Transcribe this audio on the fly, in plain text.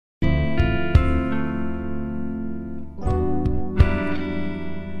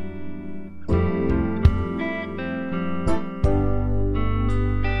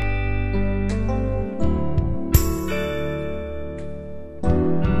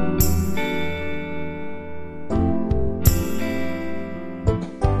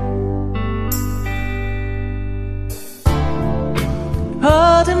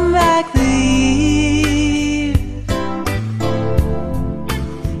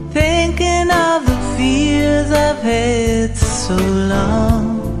fears I've had so long.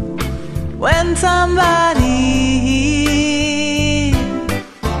 When somebody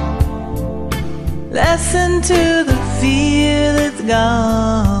listen to the fear that's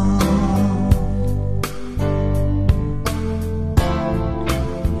gone.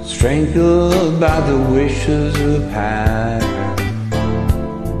 Strangled by the wishes of pattern,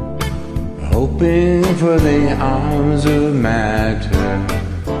 hoping for the arms of matter,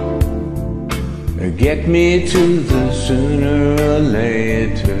 get me to the sooner or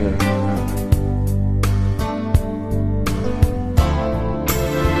later.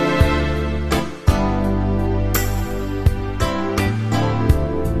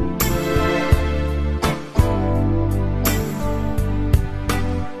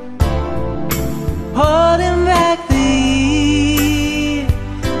 Holding back the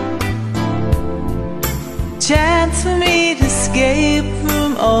chance for me to escape from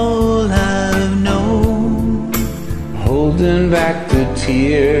all I've known. Holding back the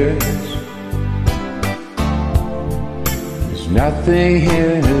tears, 'cause nothing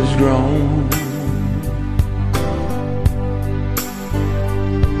here has grown.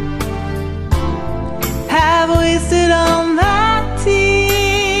 Have wasted all my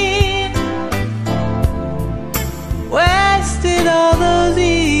tears, wasted all those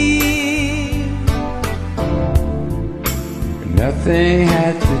years. Nothing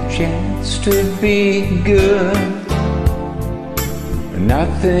had the chance to be good,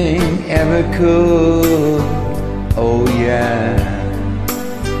 nothing ever could. Oh yeah,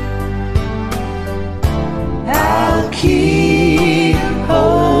 I'll keep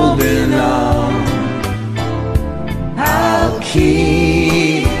holding on, I'll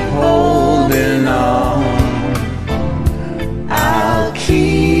keep holding on, I'll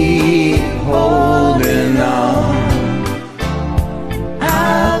keep holding on,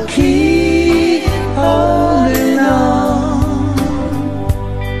 I'll keep holding on.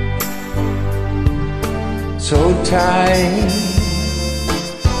 So tight,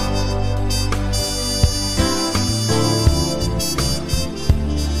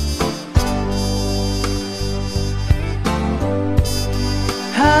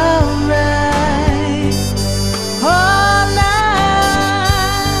 Alright, oh now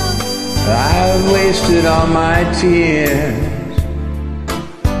I've wasted all my tears,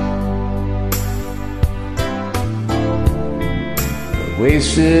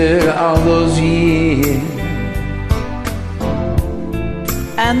 wasted all those years,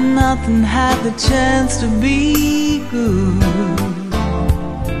 and nothing had the chance to be good,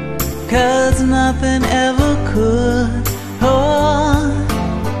 'cause nothing ever could. Oh,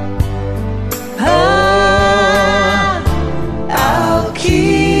 I'll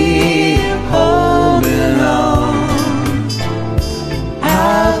keep holding on,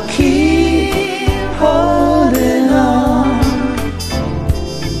 I'll keep holding on,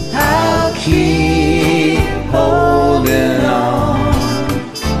 I'll keep holding on,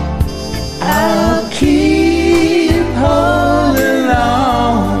 I'll keep holding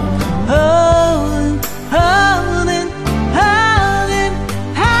on, holding, holding, holding,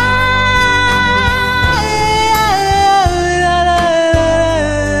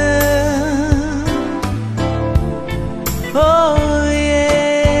 oh yeah.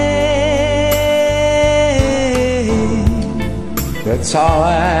 That's all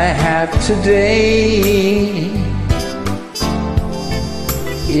I have today.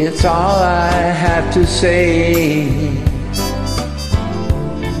 It's all I have to say.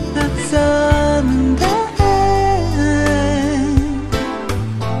 That's someday.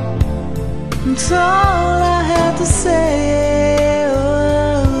 So